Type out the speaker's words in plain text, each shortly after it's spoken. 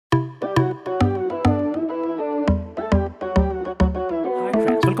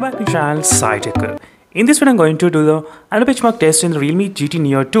Welcome back to the channel Saichaitanya. In this video I'm going to do the benchmark test in the Realme GT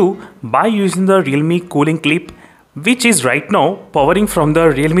Neo 2 by using the Realme cooling clip, which is right now powering from the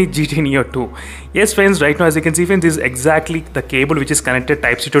Realme GT Neo 2. Yes friends, right now as you can see friends, this is exactly the cable which is connected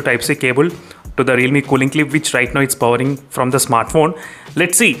Type-C to Type-C cable to the Realme cooling clip, which right now it's powering from the smartphone.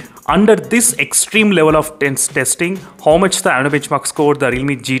 Let's see under this extreme level of testing how much the benchmark score the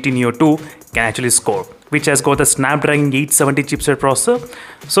Realme GT Neo 2 can actually score, which has got the Snapdragon 870 chipset processor.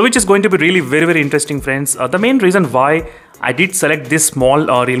 So which is going to be really very interesting friends. The main reason why I did select this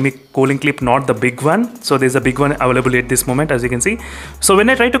small Realme cooling clip, not the big one. So there's a big one available at this moment, as you can see. So when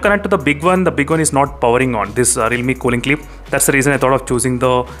I try to connect to the big one is not powering on this Realme cooling clip. That's the reason I thought of choosing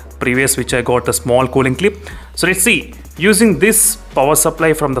the previous, which I got the small cooling clip. So let's see, using this power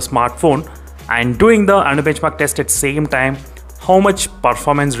supply from the smartphone and doing the benchmark test at same time, how much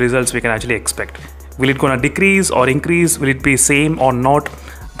performance results we can actually expect. Will it gonna decrease or increase? Will it be same or not?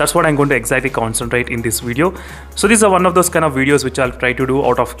 That's what I'm going to exactly concentrate in this video. So these are one of those kind of videos which I'll try to do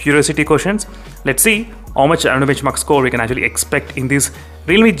out of curiosity questions. Let's see how much benchmark score we can actually expect in this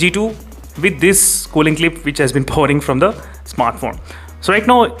Realme G2 with this cooling clip which has been powering from the smartphone. So right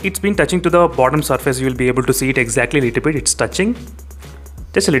now it's been touching to the bottom surface. You will be able to see it exactly a little bit. It's touching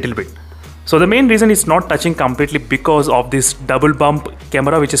just a little bit. So the main reason it's not touching completely because of this double bump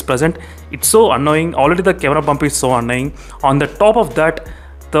camera which is present. It's so annoying. Already the camera bump is so annoying. On the top of that,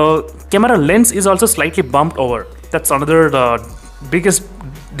 the camera lens is also slightly bumped over. That's another biggest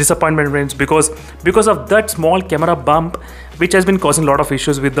disappointment friends, because of that small camera bump which has been causing a lot of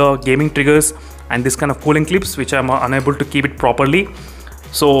issues with the gaming triggers and this kind of cooling clips which I'm unable to keep it properly.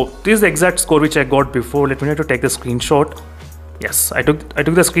 So this is the exact score which I got before. Let me try to take the screenshot. Yes, I took the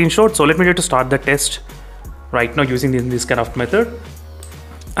screenshot. So let me try to start the test right now using this kind of method.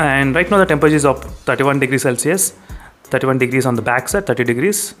 And right now the temperature is up 31 degrees Celsius. 31 degrees on the back side, 30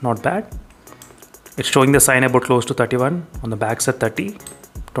 degrees, not bad. It's showing the sign about close to 31, on the back side 30,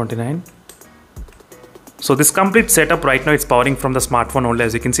 29. So this complete setup right now it's powering from the smartphone only,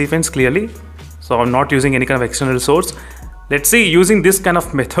 as you can see friends clearly. So I'm not using any kind of external source. Let's see, using this kind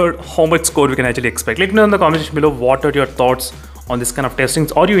of method, how much score we can actually expect. Let me know in the comment section below what are your thoughts on this kind of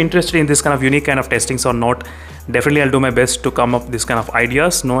testings. Are you interested in this kind of unique kind of testings or not? Definitely I'll do my best to come up with this kind of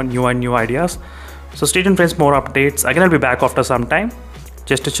ideas, new ideas. So stay tuned friends, more updates. Again I'll be back after some time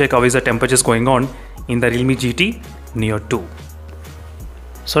just to check how is the temperatures going on in the Realme GT Neo 2.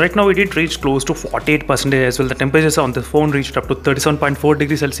 So right now we did reach close to 48% as well. The temperatures on the phone reached up to 37.4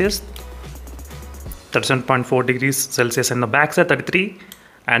 degrees Celsius. 37.4 degrees Celsius and the back side 33.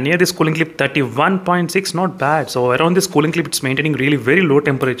 And near this cooling clip 31.6, not bad. So around this cooling clip it's maintaining really very low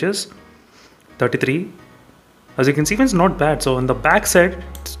temperatures. 33. As you can see, it's not bad. So on the back side,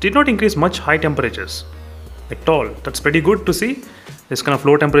 it did not increase much high temperatures at all. That's pretty good to see. This kind of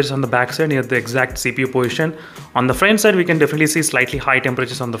low temperatures on the back side near the exact CPU position. On the front side, we can definitely see slightly high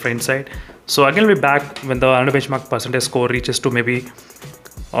temperatures on the front side. So again, we'll be back when the benchmark percentage score reaches to maybe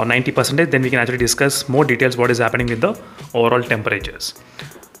 90%. Then we can actually discuss more details what is happening with the overall temperatures.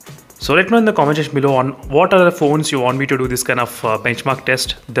 So let me know in the comment section below on what are the phones you want me to do this kind of benchmark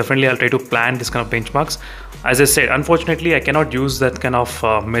test. Definitely I'll try to plan this kind of benchmarks. As I said, unfortunately I cannot use that kind of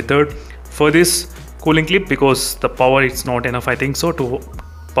method for this cooling clip because the power is not enough, I think so, to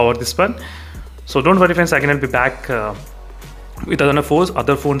power this one. So don't worry friends, again I'll be back with other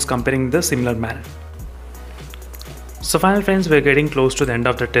phones comparing the similar manner. So finally friends, we're getting close to the end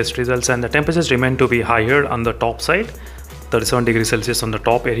of the test results and the temperatures remain to be higher on the top side. 37 degrees Celsius on the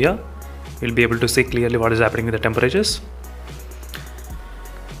top area. You'll be able to see clearly what is happening with the temperatures.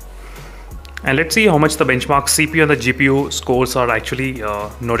 And let's see how much the benchmark CPU and the GPU scores are actually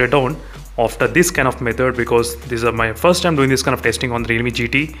noted down after this kind of method, because this is my first time doing this kind of testing on the Realme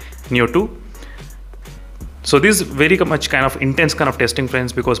GT Neo 2. So this is very much kind of intense kind of testing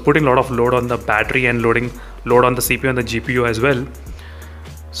friends, because putting a lot of load on the battery and load on the CPU and the GPU as well.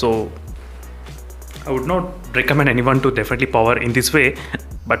 So I would not recommend anyone to definitely power in this way,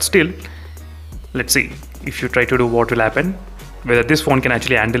 but still, let's see if you try to do what will happen, whether this phone can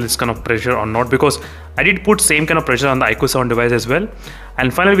actually handle this kind of pressure or not, because I did put same kind of pressure on the IQOO 7 device as well.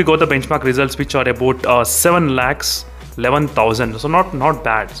 And finally we got the benchmark results which are about 7,11,000. So not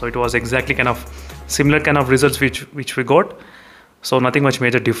bad. So it was exactly kind of similar kind of results which we got. So nothing much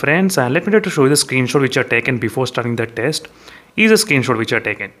major difference. And let me try to show you the screenshot which are taken before starting the test. Is a screenshot which are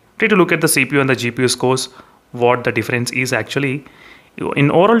taken. Try to look at the CPU and the GPU scores, what the difference is actually.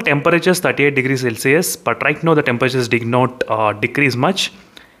 In overall temperatures 38 degrees Celsius, but right now the temperatures did not decrease much.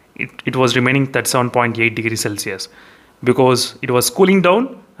 It was remaining 37.8 degrees Celsius because it was cooling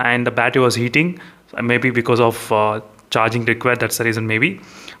down and the battery was heating, maybe because of charging required, that's the reason maybe.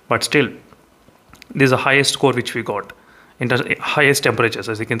 but still this is the highest score which we got in terms of highest temperatures,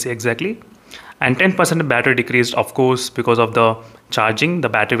 as you can see exactly. And 10% battery decreased, of course, because of the charging. The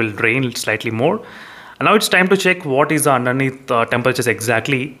battery will drain slightly more. And now it's time to check what is the underneath temperatures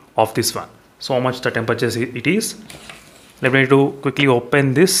exactly of this one. So how much the temperatures it is. Let me to quickly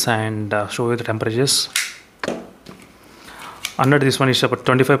open this and show you the temperatures. Under this one is about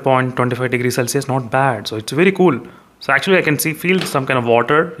 25.25 degrees Celsius. Not bad. So it's very cool. So actually I can feel some kind of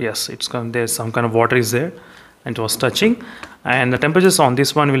water. Yes, there's some kind of water is there, and it was touching. And the temperatures on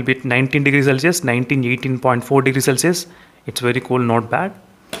this one will be 19 degrees Celsius, 18.4 degrees Celsius. It's very cool, not bad.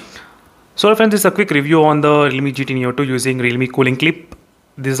 So friends, this is a quick review on the Realme GT Neo 2 using Realme cooling clip.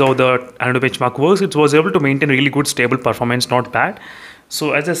 This is how the Antutu benchmark works. It was able to maintain really good stable performance, not bad.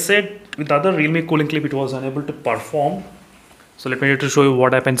 So as I said, with the other Realme cooling clip, it was unable to perform. So let me show you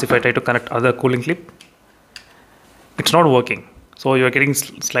what happens if I try to connect other cooling clip. It's not working. So you're getting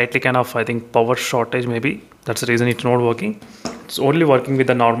slightly kind of, I think, power shortage maybe. That's the reason it's not working. It's only working with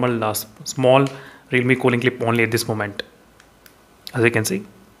the normal small Realme cooling clip only at this moment, as you can see.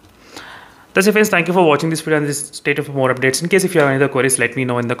 That's it, friends. Thank you for watching this video, and stay tuned for more updates. In case if you have any other queries, let me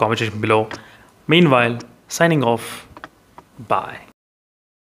know in the comment section below. Meanwhile, signing off. Bye.